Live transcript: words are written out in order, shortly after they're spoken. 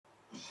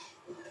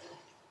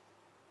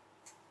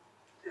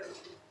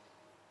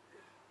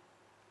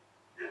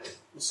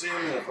see you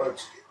in a minute,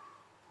 folks.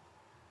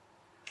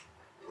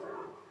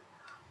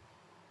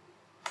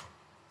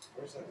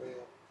 Where's that way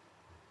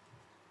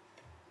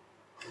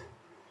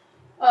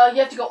up? You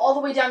have to go all the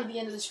way down to the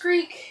end of this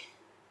creek,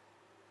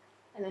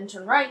 and then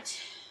turn right,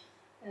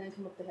 and then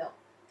come up the hill.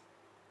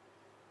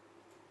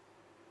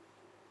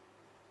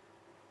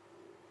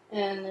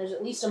 And there's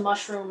at least a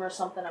mushroom or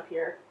something up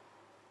here.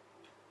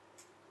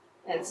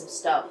 And some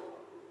stuff.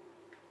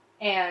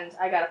 And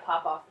I gotta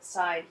pop off the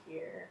side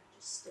here.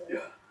 Just to...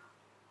 Yeah.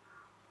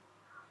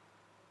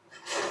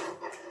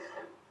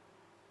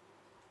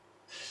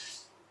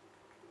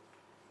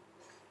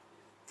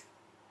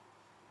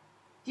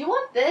 Do you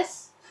want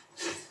this?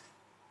 No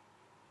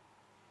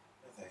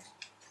thanks.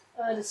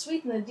 To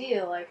sweeten the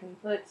deal, I can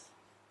put...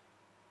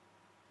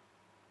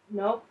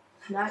 Nope,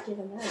 not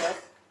giving that up.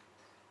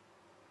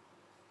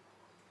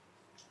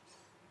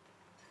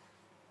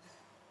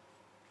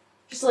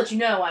 Just to let you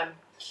know, I'm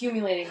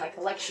accumulating my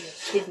collection of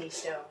kidney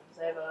stones.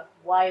 I have a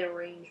wide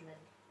arrangement.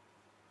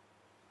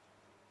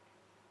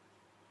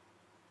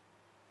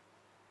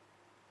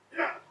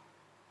 Yeah.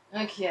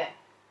 Okay.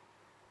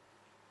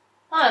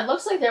 Huh, it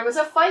looks like there was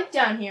a fight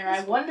down here.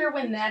 I wonder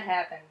when that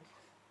happened.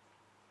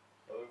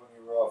 Probably when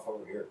you were off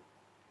over here.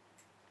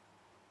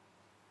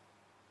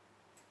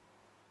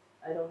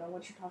 I don't know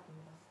what you're talking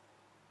about.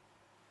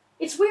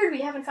 It's weird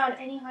we haven't found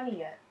any honey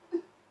yet.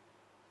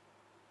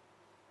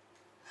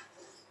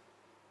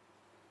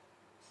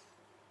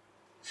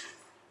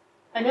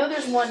 I know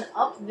there's one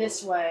up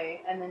this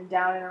way, and then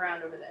down and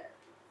around over there.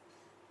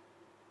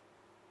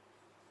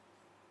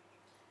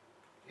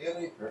 Do you have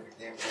any perfect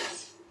damage?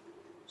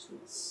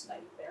 Sweet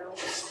snipe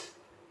barrels.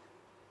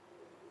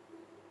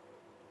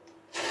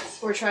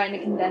 We're trying to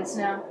condense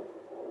now.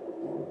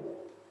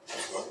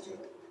 I'm going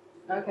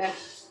to. Okay.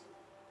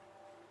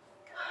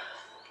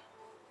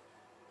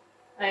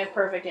 I have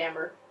perfect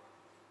amber.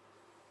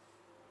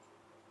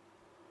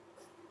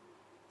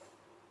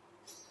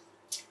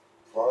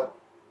 Claude?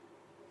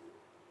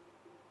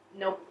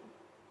 Nope.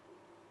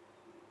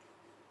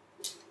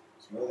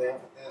 Smooth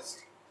amethyst?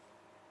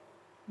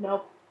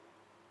 Nope.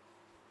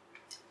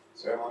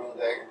 Ceremonial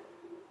dagger?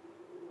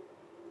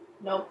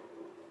 Nope.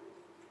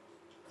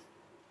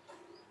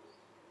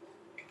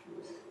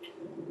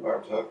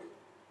 Barbed hook?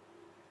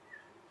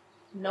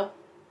 Nope.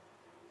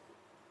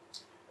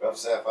 Rough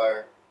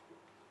sapphire?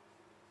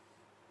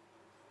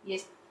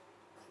 Yes.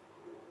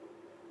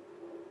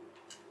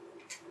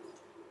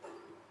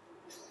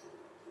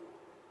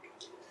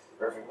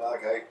 Perfect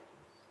malachite?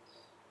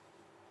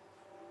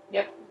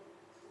 Yep.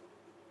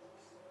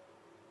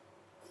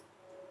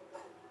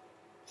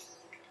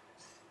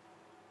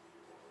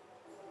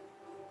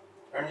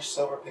 Tarnished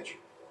silver pitcher?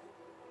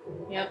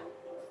 Yep.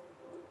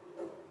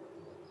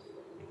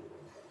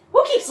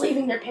 Who keeps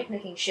leaving their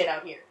picnicking shit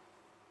out here?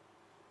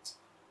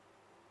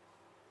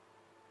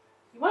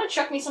 You want to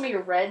chuck me some of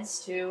your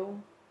reds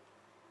too?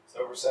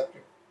 Silver scepter?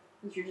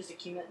 Since you're just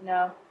accumulating.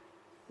 No.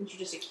 Since you're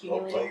just Gold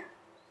accumulating. plate?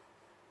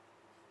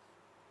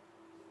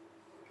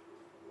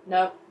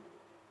 Nope.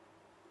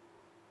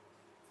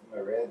 My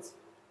reds?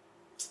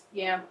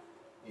 Yeah.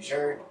 You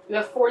sure? You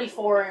have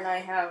 44 and I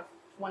have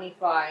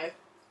 25.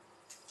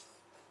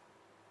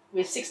 We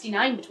have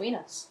 69 between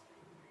us.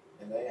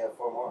 And now you have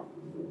 4 more.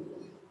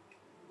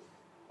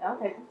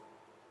 Okay.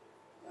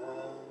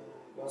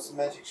 Want some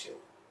magic shit?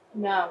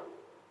 No.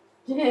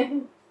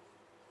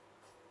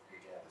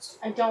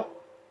 I don't.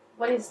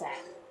 What is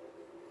that?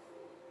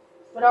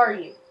 What are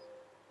you?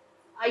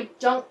 I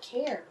don't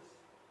care.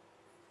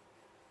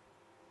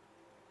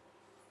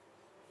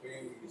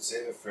 You can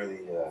save it for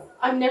the,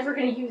 I'm never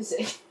gonna use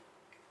it.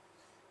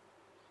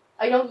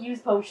 I don't use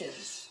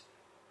potions.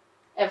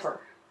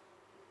 Ever.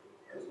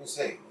 I was gonna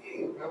say,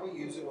 you probably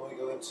use it when we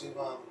go into,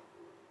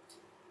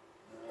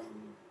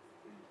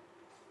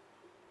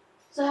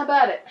 So how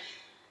about it?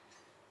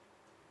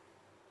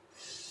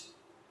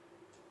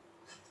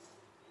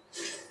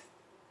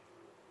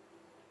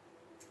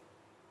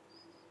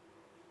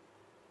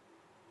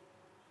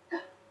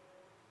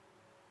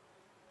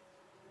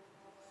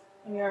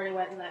 We already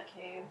went in that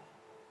cave.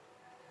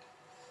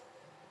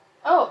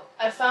 Oh,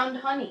 I found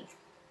honey.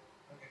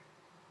 Okay.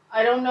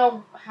 I don't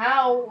know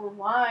how or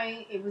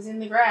why it was in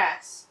the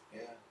grass.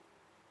 Yeah.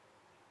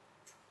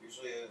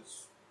 Usually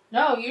it's...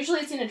 No,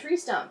 usually it's in a tree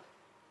stump.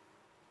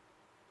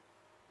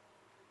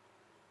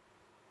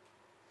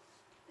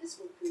 This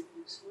will prove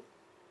useful.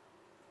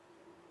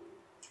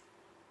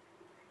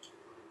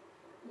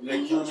 Are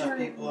they killing enough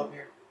people up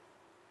here?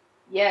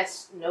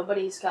 Yes,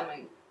 nobody's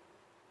coming.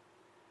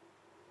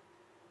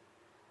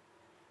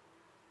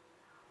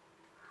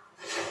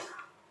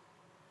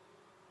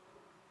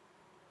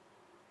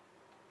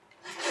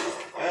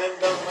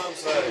 And down the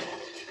mountainside.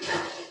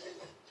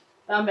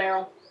 Found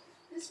barrel.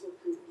 This will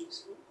prove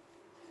useful.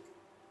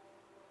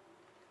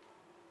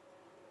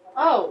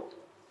 Oh.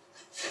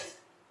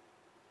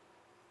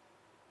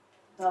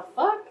 The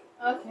fuck?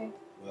 Okay.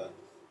 What?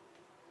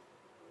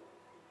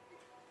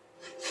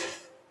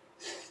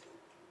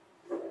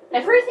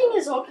 Everything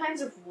is all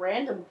kinds of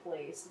random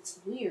place. It's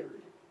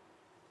weird.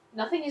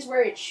 Nothing is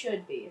where it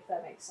should be, if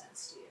that makes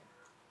sense to you.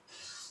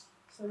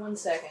 So 1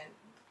 second.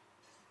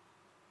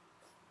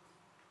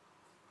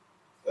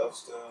 Elf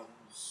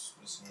stones,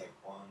 missing like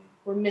one.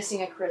 We're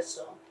missing a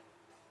crystal.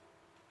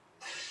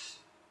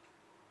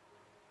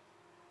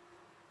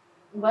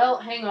 Well,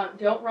 hang on.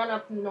 Don't run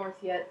up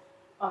north yet.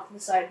 Off to the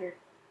side here.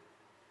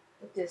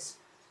 With this.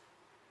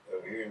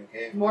 Over here in the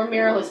cave. More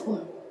mirrorless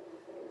blue.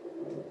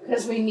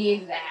 Because we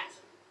need that.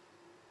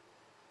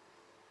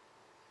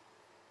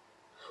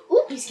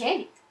 Ooh, piece of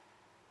candy.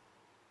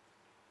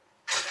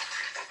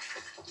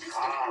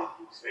 Ah,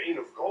 vein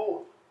of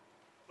gold.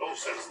 No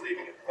sense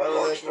leaving it.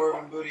 Follow that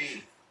dwarven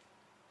booty.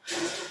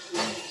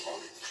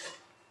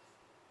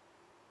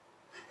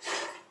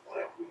 What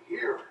have we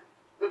here?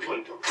 The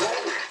glint of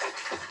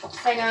gold.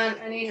 Hang on,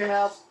 I need your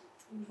help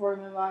before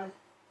we move on.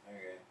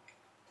 Okay.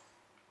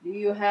 Do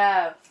you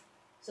have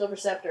Silver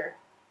Scepter?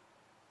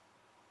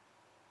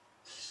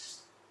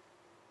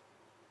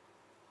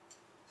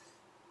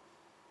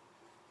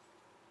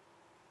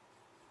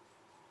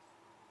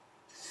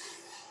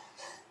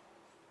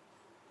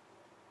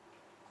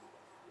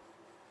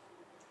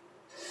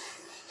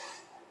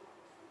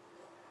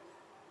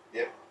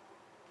 Yep.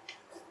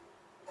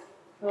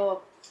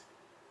 Cool.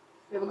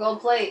 We have a gold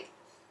plate.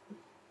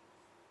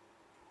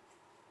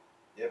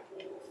 Yep.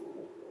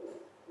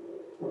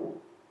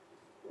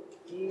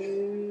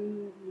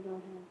 You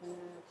don't have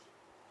that.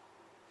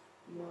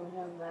 You don't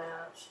have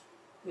that.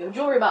 We have a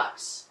jewelry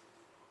box.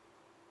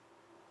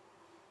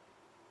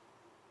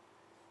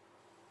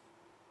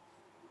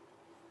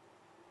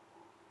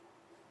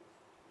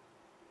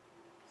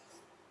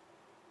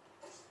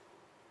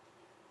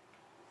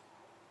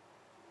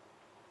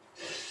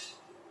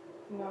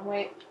 Hang on,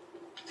 wait.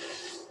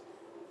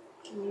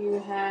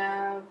 You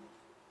have...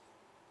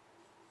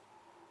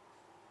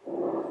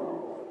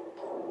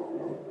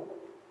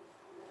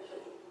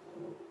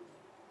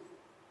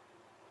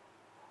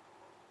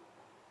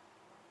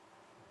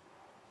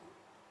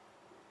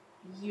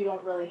 You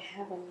don't really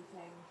have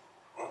anything.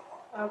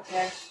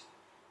 Okay.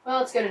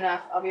 Well, it's good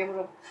enough. I'll be able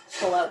to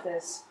pull out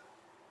this.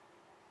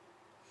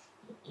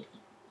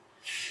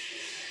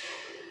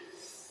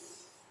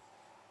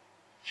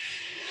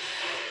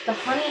 The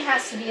honey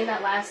has to be in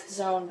that last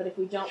zone, but if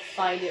we don't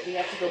find it, we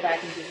have to go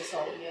back and do this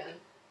all again.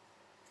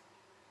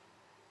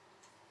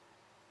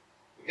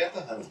 We got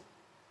the honey.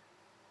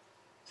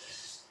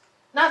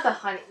 Not the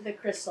honey, the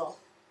crystal.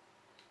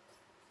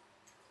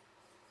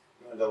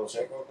 You want to double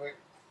check real quick?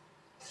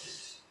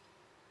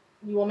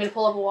 You want me to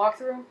pull up a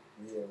walkthrough?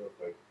 Yeah, real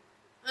quick.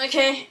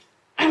 Okay.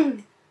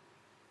 Don't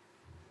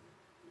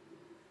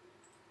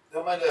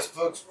mind us,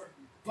 folks. We're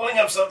pulling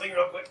up something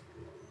real quick.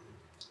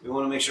 We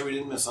want to make sure we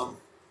didn't miss something.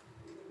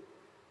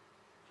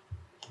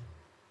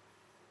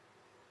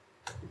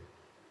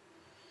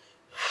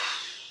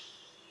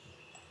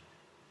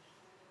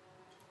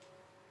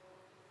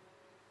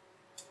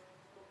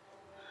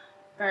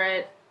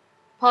 Alright.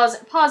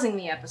 Pausing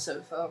the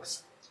episode,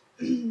 folks.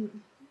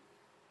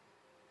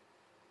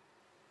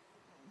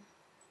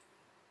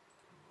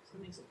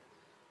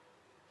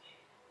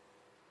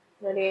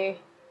 Ready.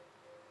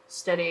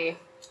 Steady.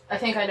 I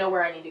think I know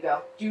where I need to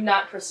go. Do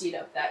not proceed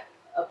up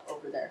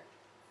over there.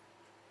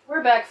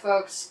 We're back,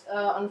 folks.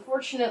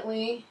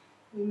 Unfortunately,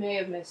 we may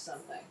have missed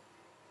something.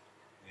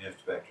 You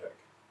have to backtrack.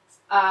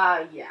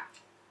 Yeah.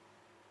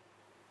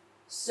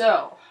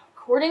 So,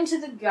 according to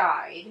the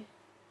guide,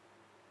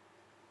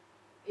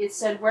 it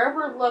said where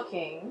we're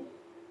looking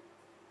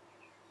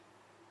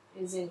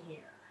is in here.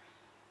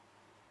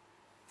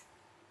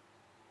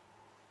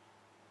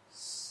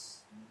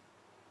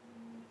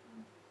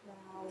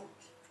 About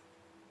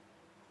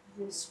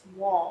this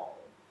wall.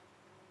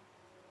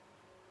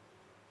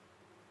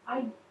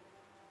 I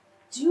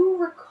do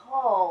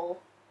recall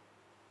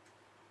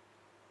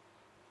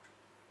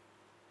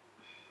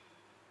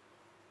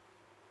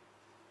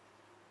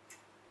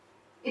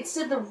it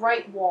said the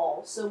right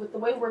wall, so with the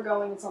way we're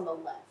going, it's on the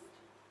left.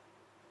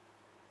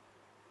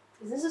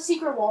 Is this a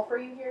secret wall for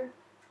you here?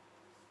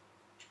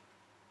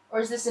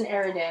 Or is this an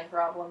Eridan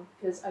problem?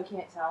 Because I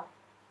can't tell.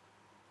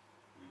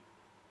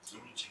 I'm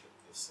going to check up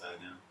this side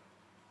now.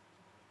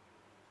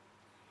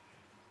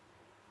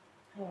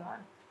 Hang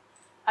on.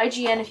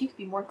 IGN, if you could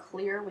be more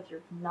clear with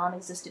your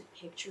non-existent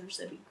pictures,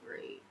 that'd be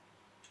great.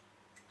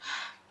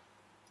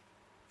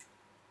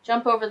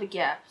 Jump over the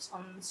gaps.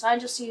 On the side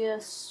you'll see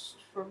us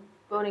for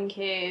Boating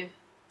Cave.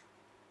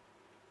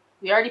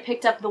 We already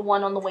picked up the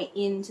one on the way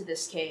into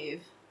this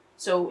cave.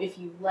 So if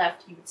you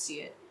left, you would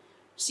see it.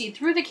 Proceed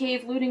through the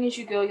cave, looting as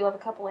you go. You'll have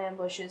a couple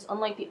ambushes.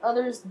 Unlike the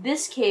others,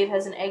 this cave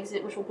has an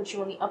exit, which will put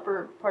you on the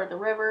upper part of the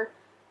river.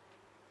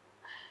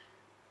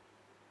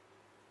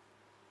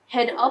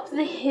 Head up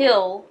the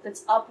hill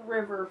that's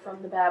upriver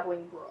from the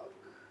Babbling Brook.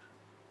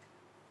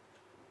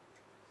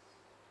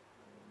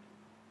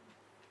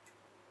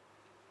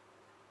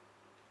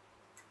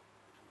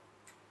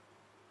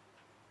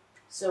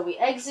 So we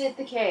exit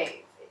the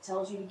cave. It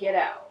tells you to get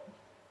out.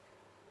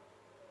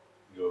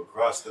 Go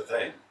across the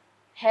thing.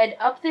 Head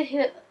up the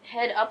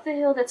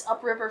hill that's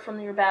upriver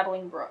from your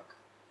Babbling Brook.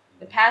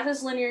 The path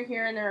is linear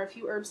here, and there are a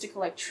few herbs to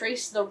collect.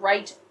 Trace the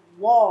right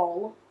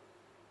wall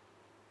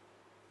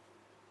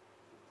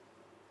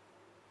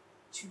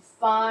to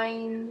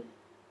find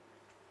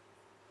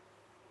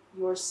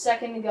your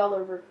second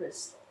Gulliver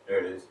crystal. There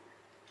it is.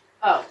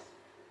 Oh.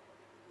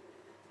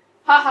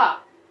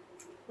 Haha.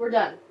 We're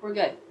done. We're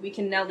good. We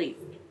can now leave.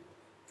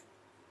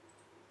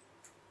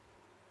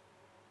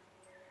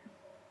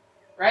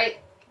 Right?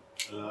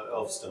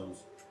 Elf stones.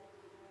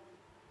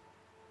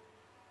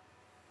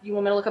 You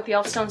want me to look up the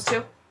elf stones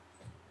too?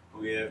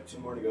 We have 2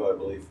 more to go, I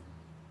believe.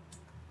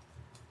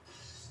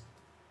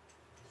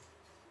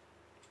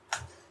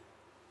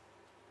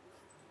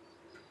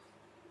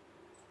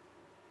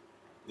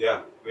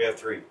 Yeah, we have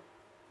 3.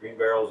 Green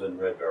barrels and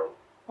red barrel.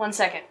 1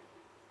 second.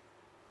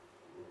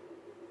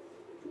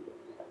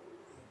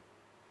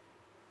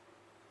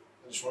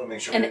 I just want to make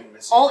sure And we didn't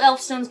miss all it. elf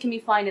stones can be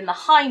found in the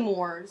High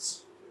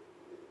Moors.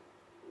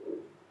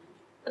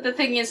 But the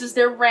thing is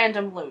they're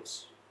random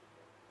loot.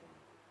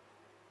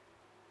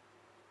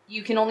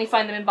 You can only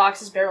find them in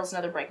boxes, barrels,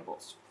 and other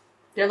breakables.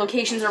 Their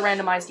locations are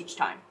randomized each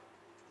time.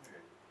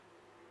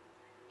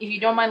 If you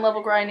don't mind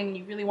level grinding and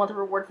you really want the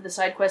reward for the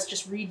side quest,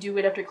 just redo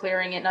it after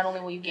clearing it. Not only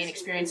will you gain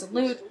experience and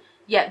loot,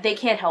 yeah, they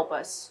can't help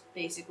us,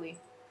 basically.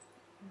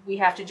 We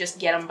have to just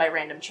get them by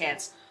random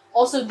chance.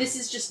 Also, this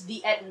is just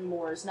the Etten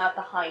Moors, not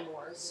the High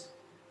Moors.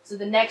 So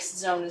the next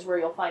zone is where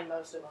you'll find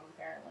most of them,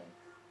 apparently.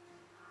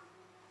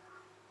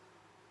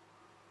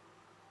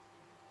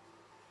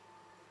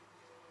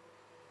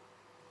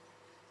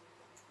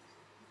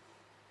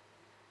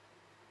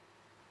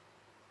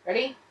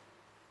 Ready?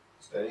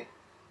 Steady.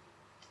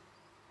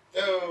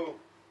 Go!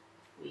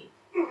 We.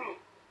 Come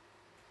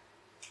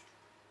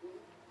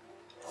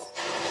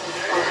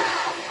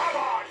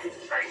on, you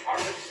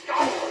straight-hearted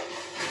scoundrel!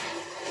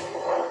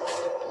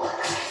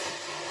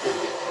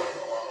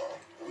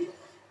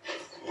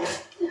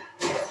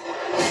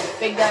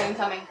 Big guy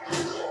incoming.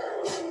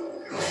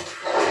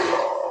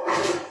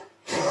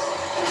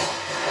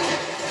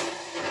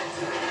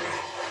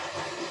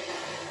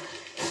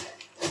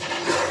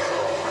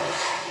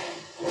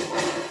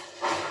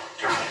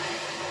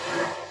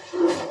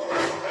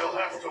 They'll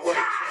have to wait.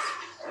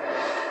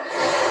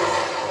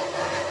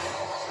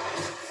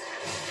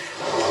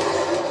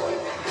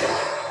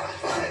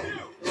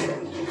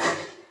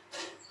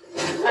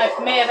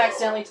 I may have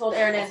accidentally told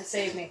Eridan to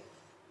save me.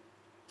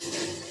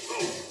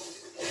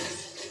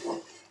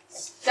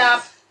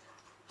 Stop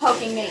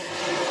poking me.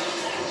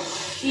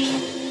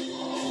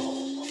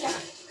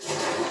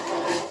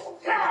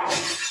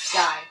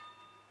 Die.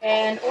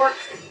 And orc.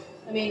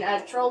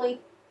 Trolley.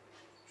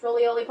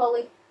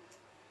 Trolley-oly-poly.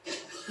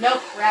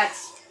 Nope,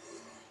 rats.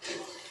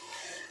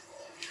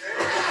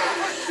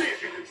 Let's see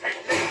if you can take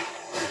me.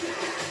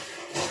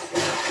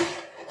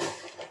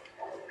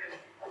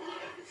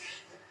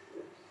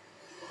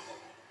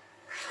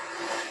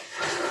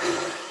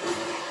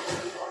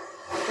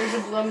 There's a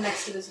bloom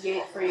next to this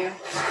gate for you.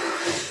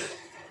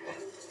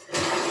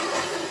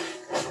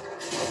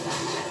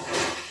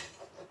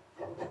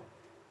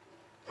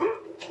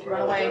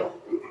 Run away,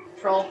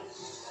 troll.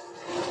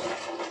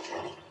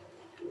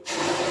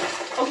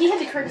 Oh, he had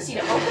the courtesy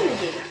to open the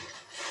gate.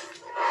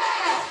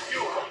 You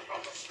haven't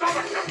got the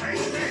stomach to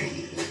face me.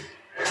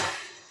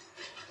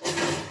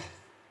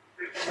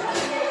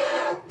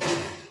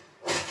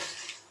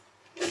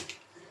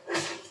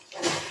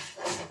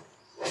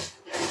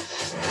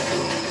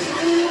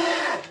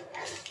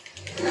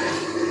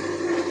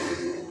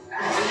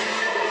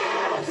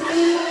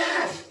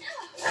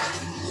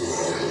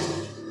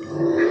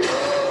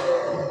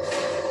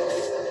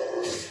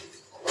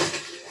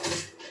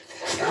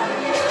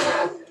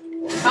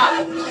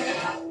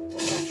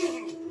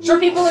 Sure,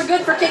 people are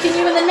good for kicking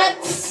you in the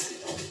nuts.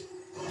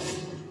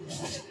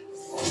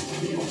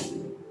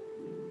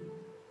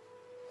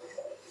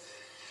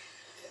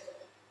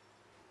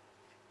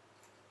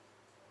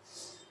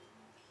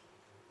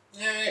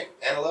 Yay!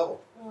 And a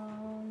level.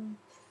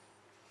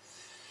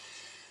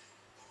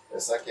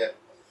 Yes, not yet.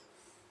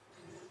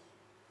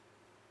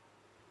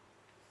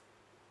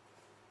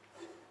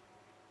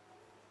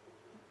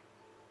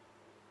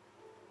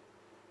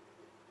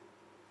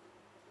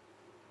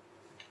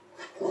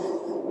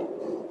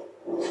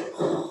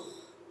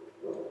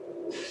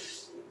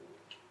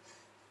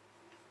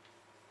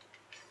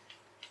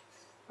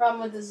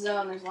 Problem with this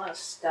zone, there's a lot of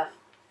stuff.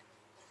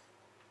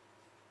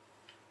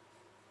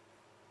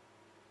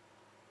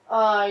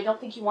 I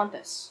don't think you want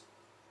this.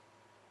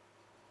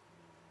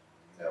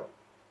 No.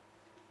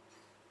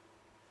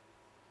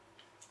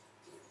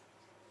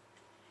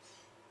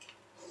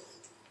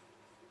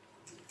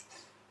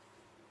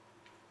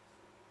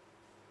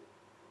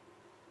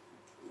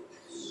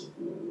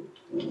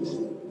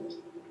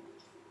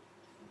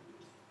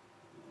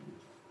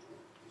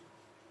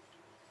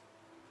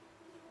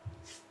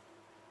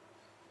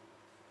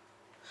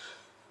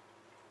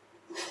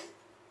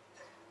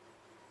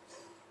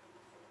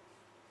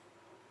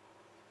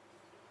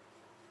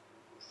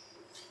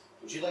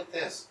 Would you like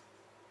this?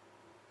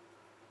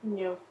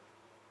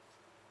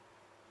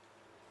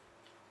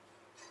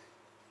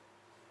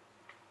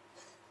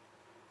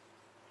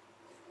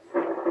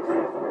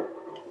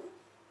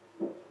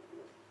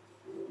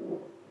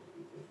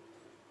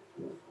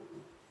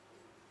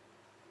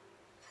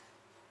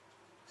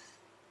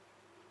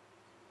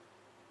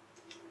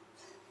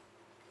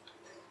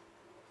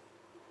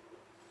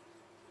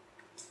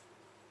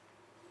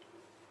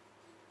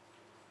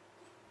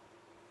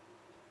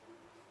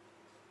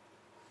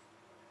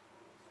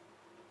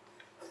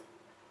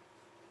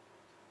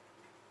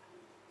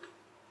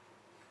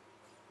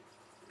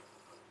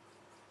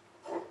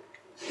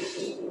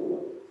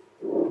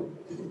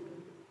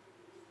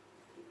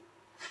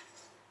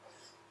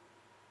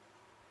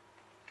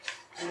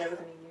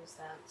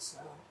 the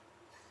snow.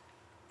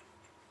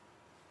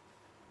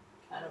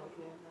 Kind of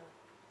okay with that.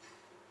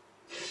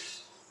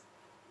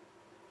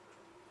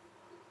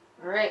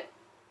 Alright,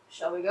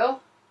 shall we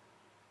go?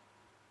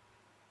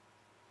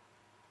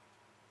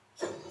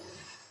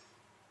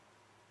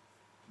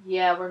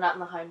 Yeah, we're not in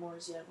the high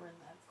moors yet, we're in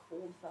the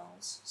cold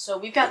fells. So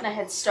we've gotten a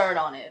head start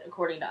on it,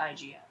 according to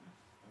IGN.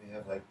 We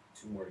have like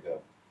 2 more to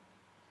go.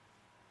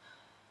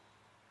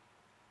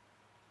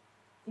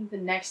 I think the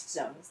next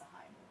zone is the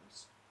high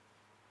moors.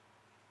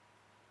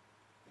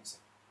 I think so.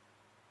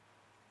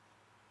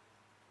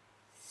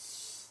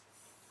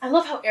 I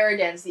love how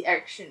Eridan's the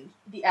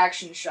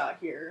action shot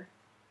here.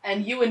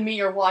 And you and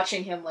me are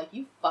watching him like,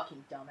 you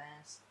fucking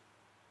dumbass.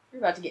 You're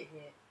about to get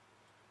hit.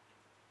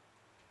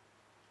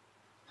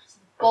 The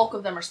bulk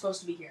of them are supposed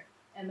to be here.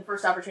 And the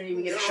first opportunity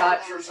we get a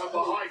shot. Archers have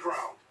the high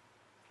ground.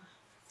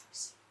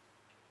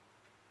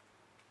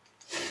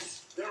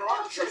 Their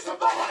archers have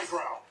the high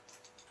ground.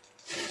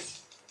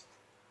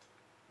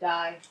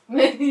 Die.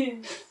 Hit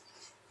me.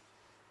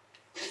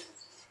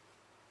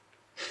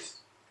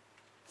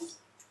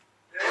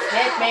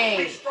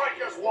 We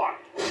strike as one.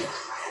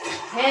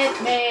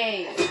 Hit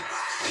me!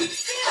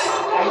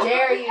 I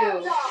dare you!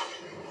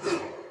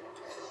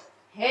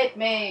 Hit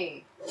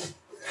me!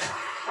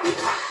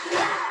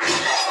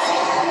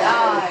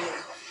 Die!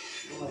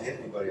 You don't want to hit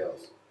anybody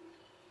else.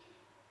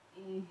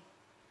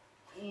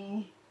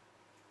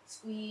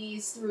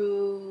 Squeeze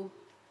through.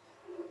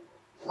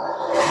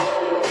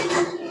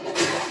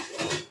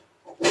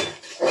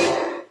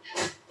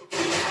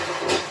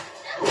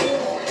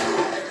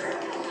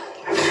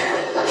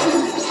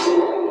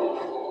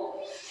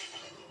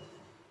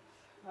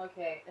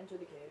 Okay, enter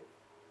the cave.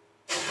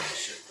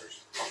 Shit first.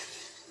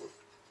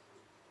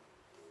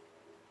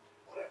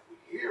 What have we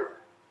here?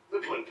 The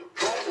glint of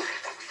gold.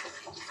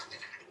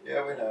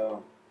 Yeah, we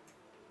know.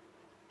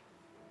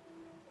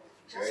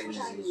 Just what I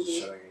Agencies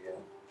needed. showing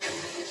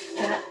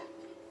again.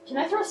 Can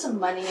I throw some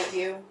money at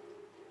you?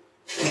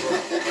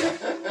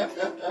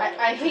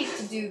 I hate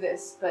to do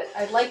this, but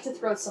I'd like to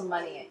throw some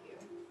money at you.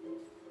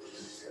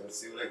 Yeah, let's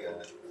see what I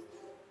got.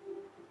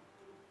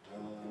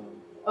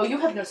 Oh, you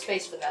have no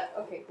space for that.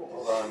 Okay, cool.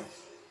 Hold on.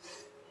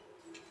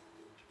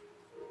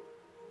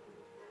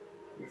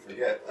 We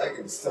forget. I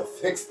can still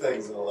fix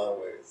things in a lot of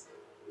ways.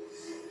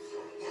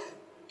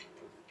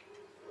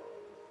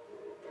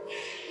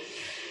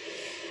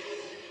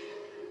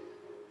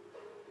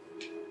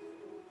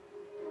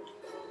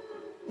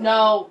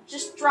 No,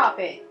 just drop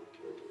it.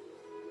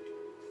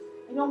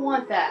 I don't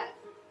want that.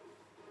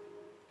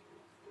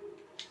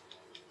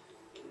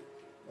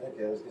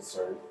 Okay, let's get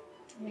started.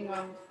 Hang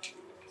on.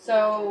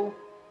 So,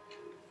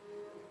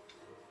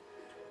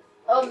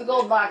 of the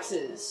gold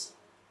boxes,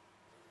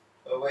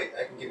 Oh wait,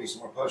 I can give you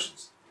some more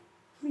potions.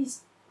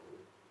 please.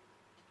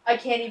 I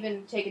can't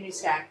even take a new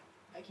stack.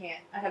 I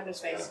can't. I have no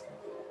space.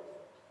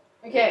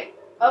 Okay,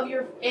 of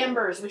your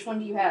ambers, which one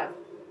do you have?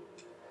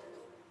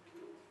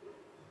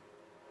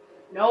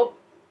 Nope,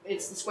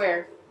 it's the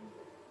square.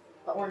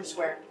 The orange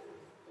square.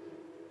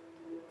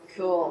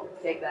 Cool,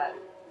 take that.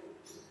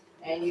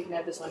 And you can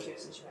have this one too,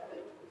 since you have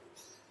it.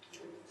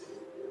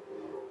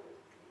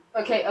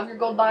 Okay, of your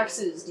gold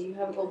boxes, do you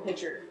have a gold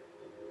pitcher?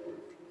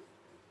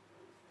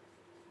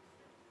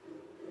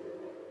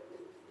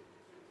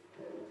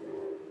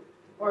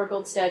 Or a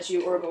gold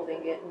statue, or a gold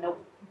ingot?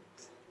 Nope.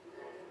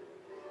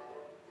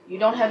 You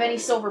don't have any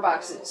silver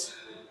boxes.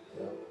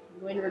 Yeah.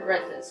 I'm going to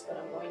regret this, but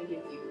I'm going to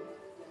give you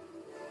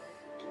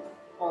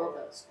all of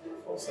those.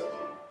 Full set.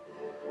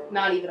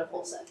 Not even a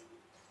full set.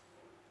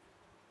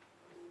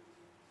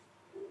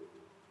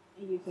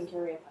 You can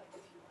carry a pipe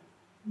if you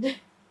want.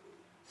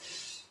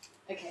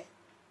 Okay.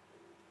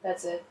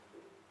 That's it.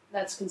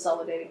 That's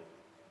consolidating.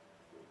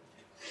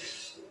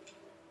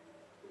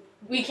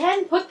 We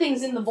can put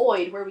things in the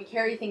void where we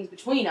carry things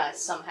between us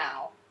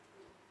somehow.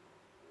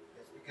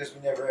 It's because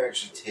we never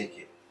actually take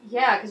it.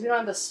 Yeah, because we don't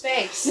have the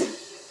space.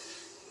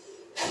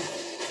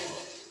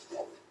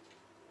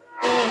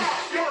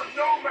 You're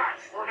no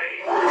match for me.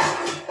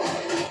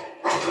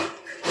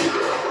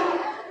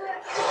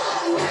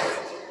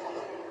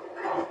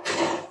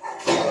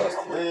 He lost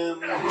a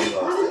limb, he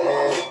lost a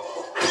head.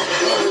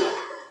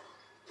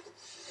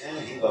 And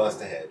he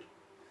lost a head.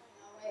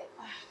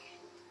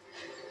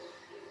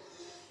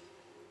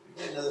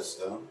 We get another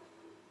stone.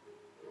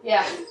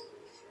 Yeah.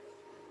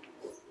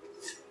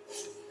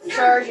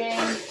 Charging.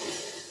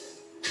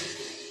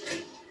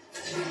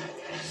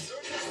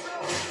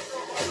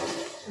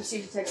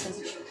 Received a text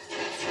message.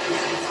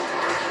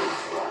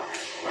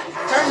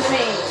 Turn to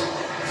me.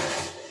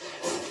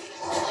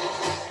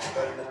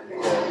 Better not be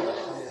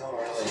coming home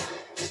early.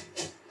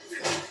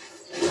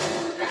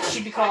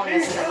 She'd be calling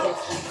us in that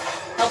case.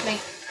 Help me.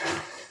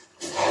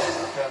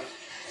 Okay.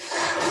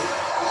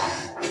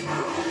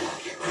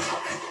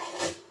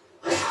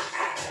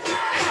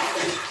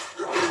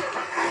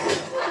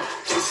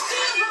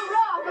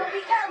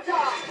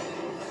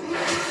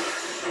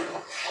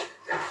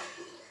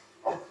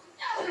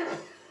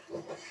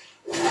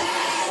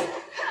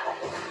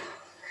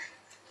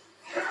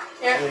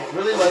 I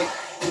really like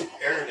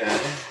Eridan.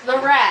 The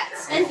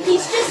rats. And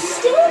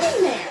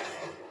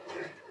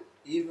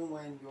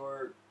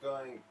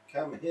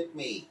Come hit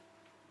me.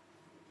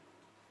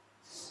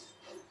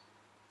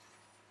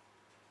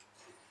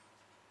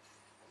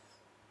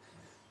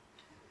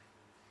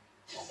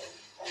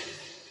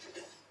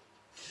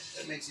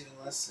 That makes even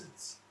less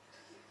sense.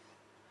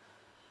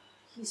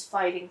 He's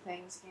fighting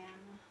things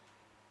again.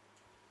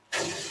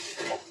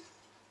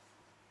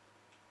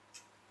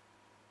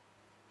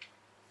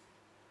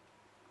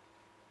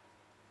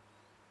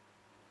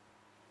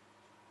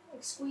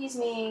 Like, squeeze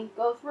me.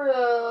 Go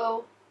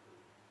through.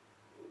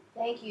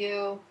 Thank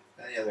you.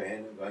 On the other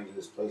hand, I'm going to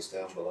this place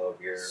down below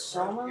here.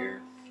 Soma? Right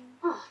here.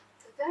 Ah,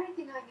 the very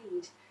thing I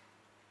need.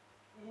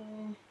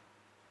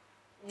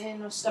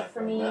 No stuff Not for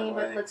going me, that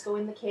but way. let's go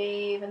in the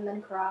cave and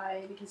then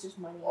cry because there's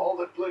money. All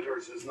that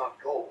glitters is not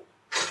gold.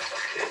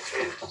 This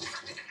is.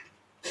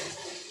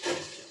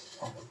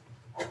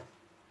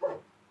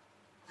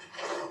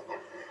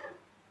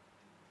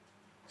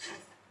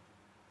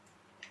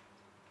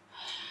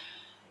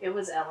 It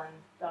was Ellen.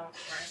 Don't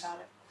worry about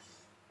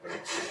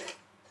it.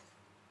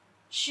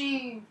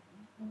 She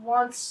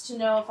wants to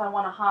know if I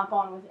want to hop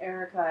on with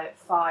Erica at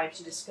 5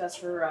 to discuss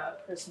her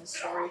Christmas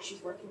story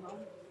she's working on.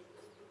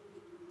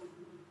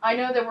 I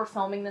know that we're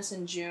filming this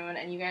in June,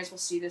 and you guys will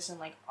see this in,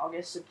 like,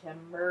 August,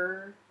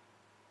 September.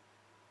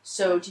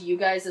 So, to you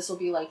guys, this will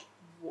be like,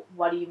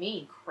 what do you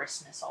mean,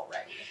 Christmas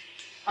already?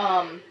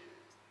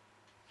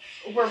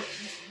 We're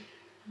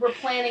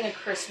planning a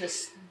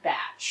Christmas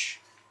batch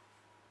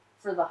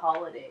for the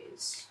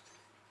holidays.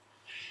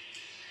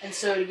 And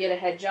so, to get a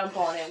head jump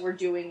on it, we're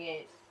doing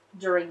it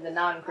during the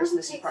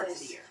non-Christmassy Take parts of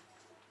this. the year.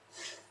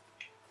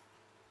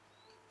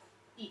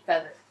 Eat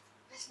feather.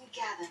 Let me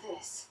gather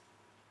this.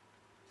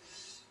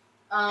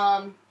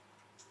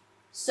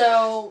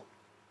 So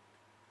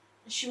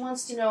she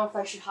wants to know if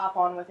I should hop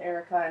on with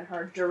Erica and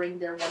her during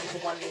their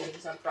one-to-one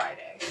meetings on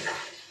Friday.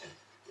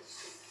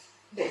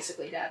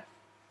 Basically, Dad.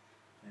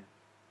 Yeah.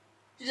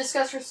 To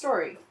discuss her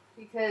story.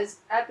 Because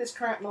at this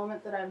current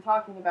moment that I'm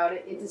talking about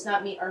it, it does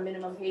not meet our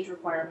minimum page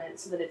requirement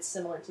so that it's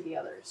similar to the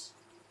others.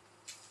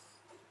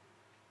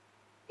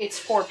 It's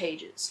 4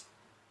 pages.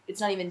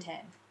 It's not even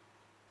 10.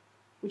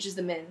 Which is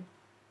the min.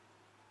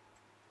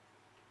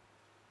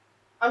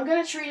 I'm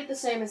gonna treat it the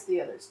same as the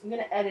others. I'm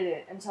gonna edit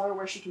it and tell her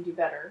where she can do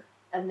better,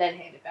 and then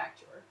hand it back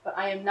to her. But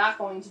I am not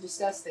going to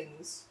discuss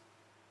things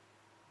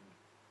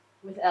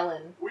with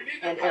Ellen. We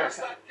need And to pass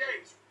Erica. that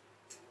gate.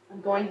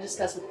 I'm going to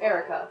discuss with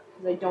Erica,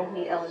 because I don't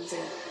need Ellen's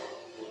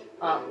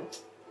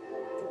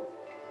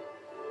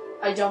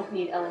I don't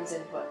need Ellen's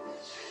input.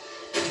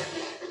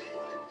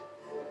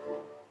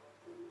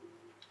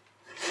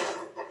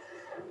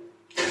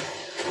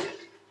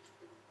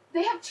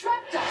 They have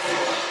trapped us.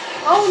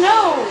 Oh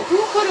no! Who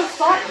could have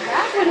thought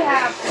that would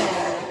happen?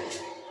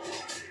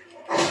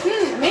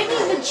 Maybe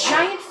the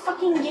giant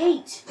fucking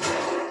gate.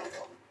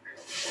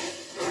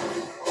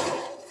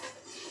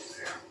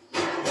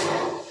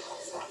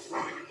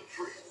 Running in the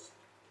trees.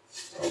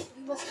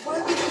 We must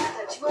work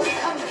together to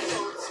overcome these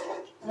odds.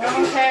 I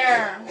don't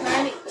care. I'm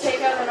trying to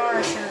take out an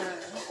archer.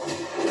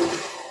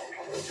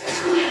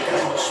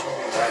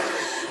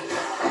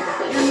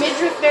 Your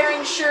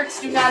midriff-bearing shirts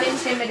do not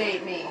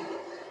intimidate me.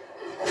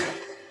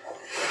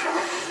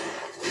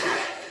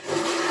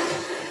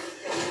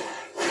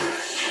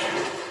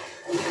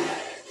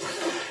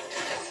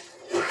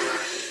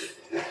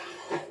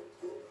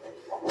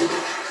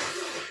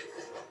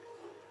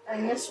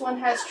 And this one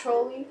has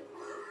trolley.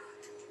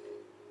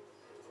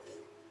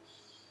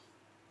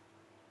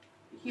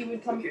 He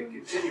would come We can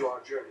through. continue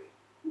our journey.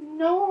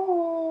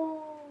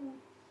 No.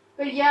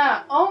 But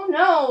yeah, oh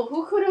no,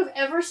 who could have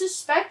ever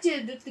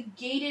suspected that the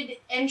gated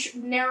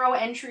narrow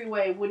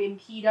entryway would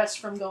impede us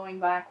from going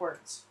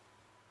backwards?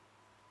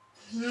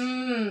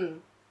 Who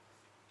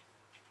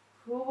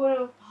would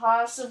have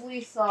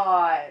possibly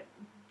thought?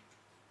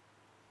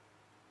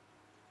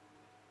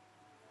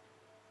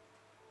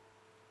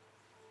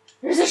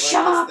 There's a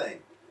shop! Like this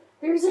thing.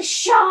 There's a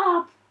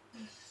shop!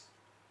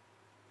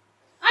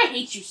 I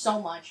hate you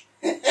so much.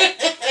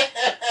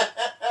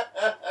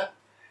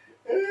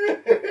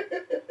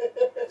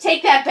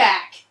 Take that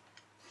back.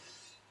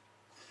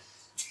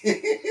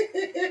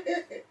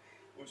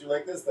 Would you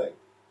like this thing?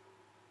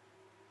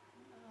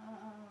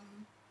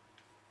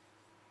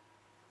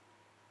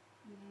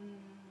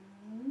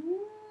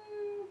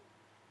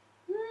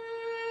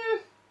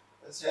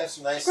 Let's have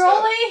some nice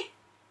stuff. Scrolly?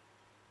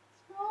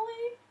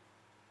 Scrolly?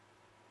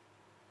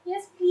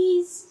 Yes,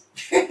 please.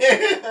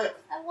 Okay.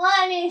 I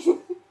want it.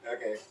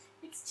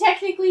 It's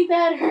technically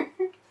better.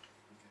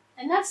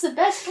 And that's the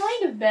best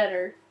kind of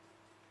better.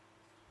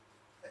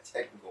 A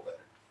technical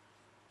better.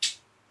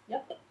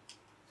 Yep.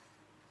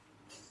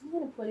 I'm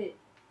gonna put it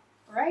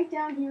right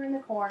down here in the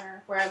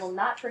corner where I will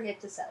not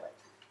forget to sell it.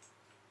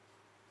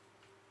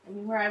 I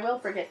mean, where I will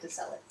forget to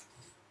sell it.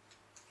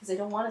 Because I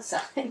don't want to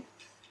sell it.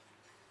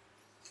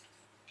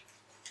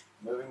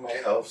 Moving my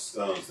elf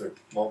stones, they're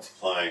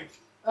multiplying.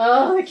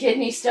 Oh, the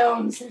kidney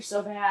stones. They're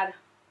so bad.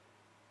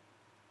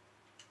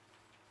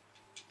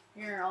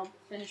 Here, I'll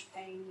finish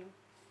paying you.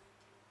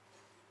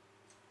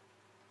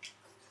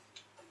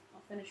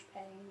 I'll finish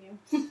paying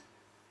you.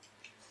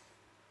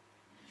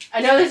 I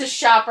know there's a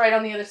shop right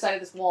on the other side of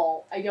this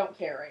wall. I don't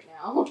care right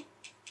now.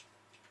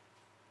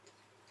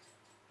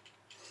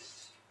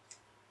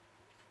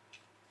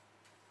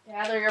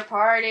 Gather your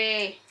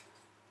party.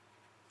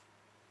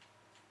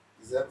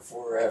 Is that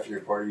before or after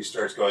your party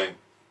starts going,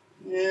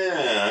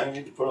 yeah, I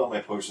need to put all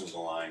my potions in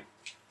line?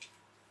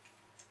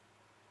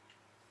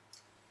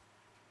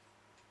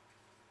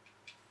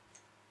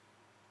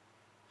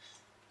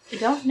 I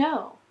don't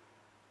know.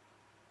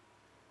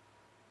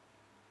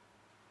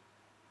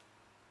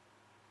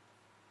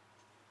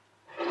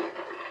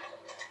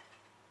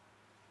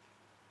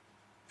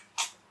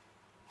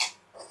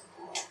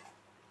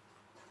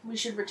 We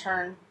should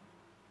return.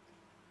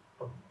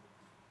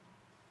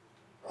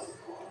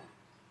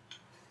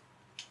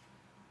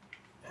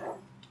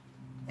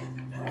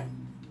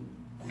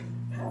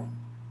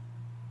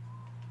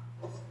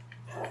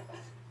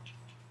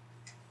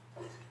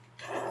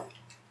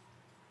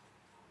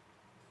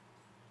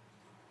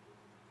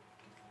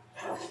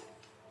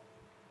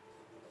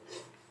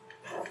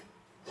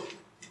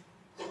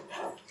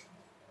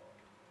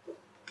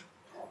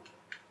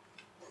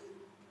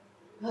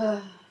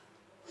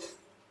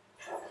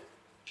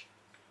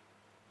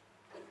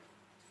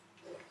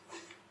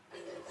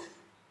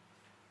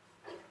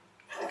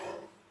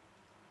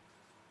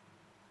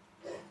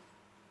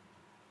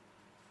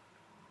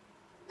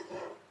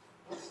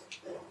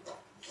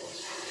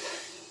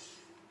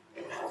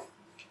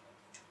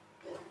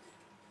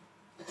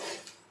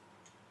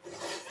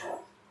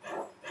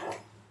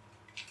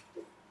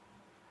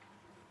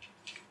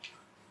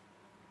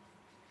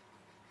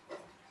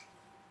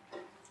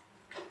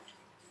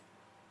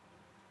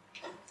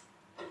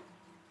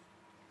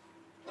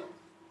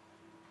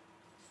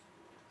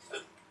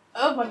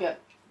 Oh my god.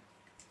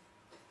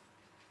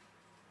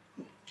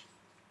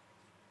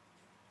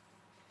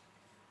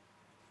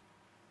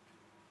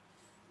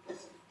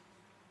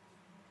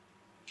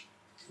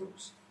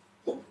 Oops.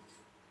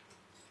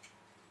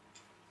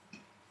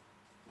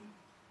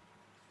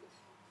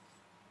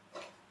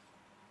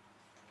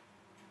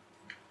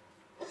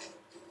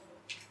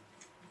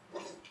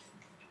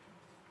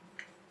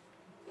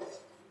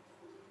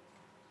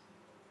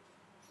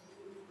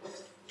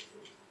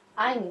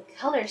 I'm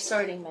color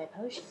sorting my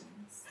potions.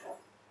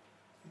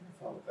 Never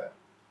thought of that.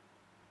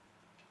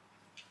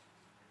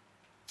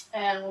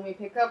 And when we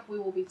pick up, we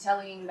will be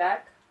tallying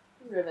back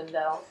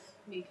Rivendell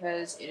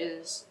because it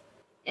is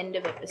end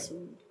of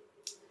episode.